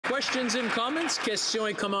Questions and comments? Questions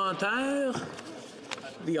et commentaires?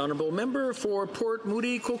 The honourable member for Port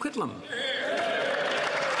Moody Coquitlam.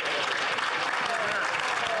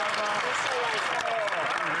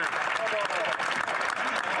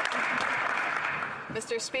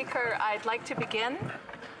 Mr. Speaker, I'd like to begin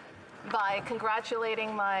by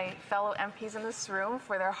congratulating my fellow MPs in this room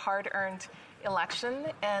for their hard-earned election,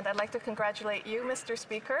 and I'd like to congratulate you, Mr.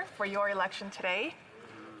 Speaker, for your election today.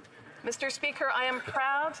 Mr. Speaker, I am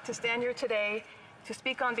proud to stand here today to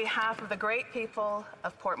speak on behalf of the great people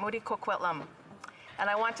of Port Moody Coquitlam, and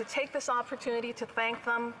I want to take this opportunity to thank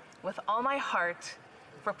them with all my heart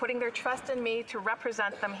for putting their trust in me to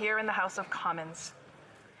represent them here in the House of Commons.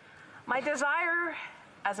 My desire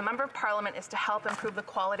as a Member of Parliament is to help improve the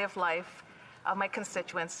quality of life of my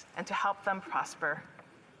constituents and to help them prosper.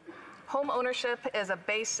 Home ownership is a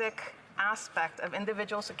basic aspect of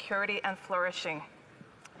individual security and flourishing.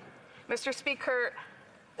 Mr. Speaker,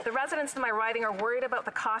 the residents in my riding are worried about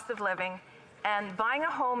the cost of living, and buying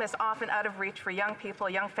a home is often out of reach for young people,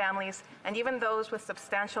 young families, and even those with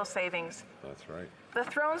substantial savings. That's right. The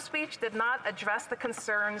throne speech did not address the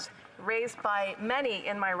concerns raised by many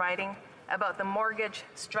in my riding about the mortgage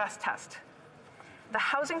stress test. The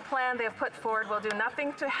housing plan they have put forward will do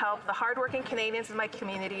nothing to help the hardworking Canadians in my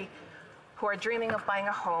community who are dreaming of buying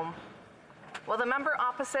a home. Will the member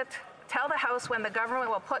opposite tell the House when the government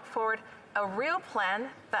will put forward a real plan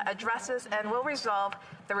that addresses and will resolve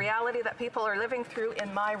the reality that people are living through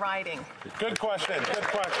in my riding? Good question. Good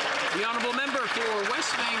question. The honourable member for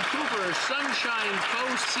West Vancouver, Sunshine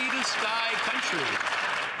Coast, Sea to Sky Country.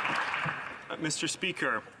 Mr.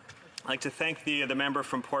 Speaker, I'd like to thank the member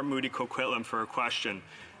from Port Moody Coquitlam for her question.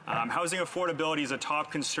 Housing affordability is a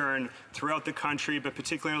top concern throughout the country, but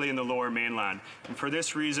particularly in the Lower Mainland. And for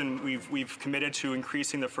this reason, we've committed to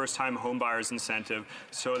increasing the first-time homebuyers incentive,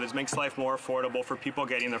 so this makes life more affordable for people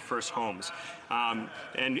getting their first homes.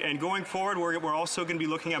 And going forward, we're also going to be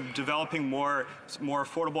looking at developing more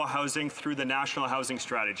affordable housing through the National Housing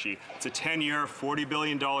Strategy. It's a 10-year, $40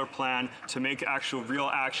 billion plan to make actual real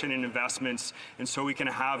action and investments, and so we can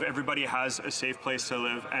have everybody has a safe place to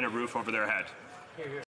live and a roof over their head.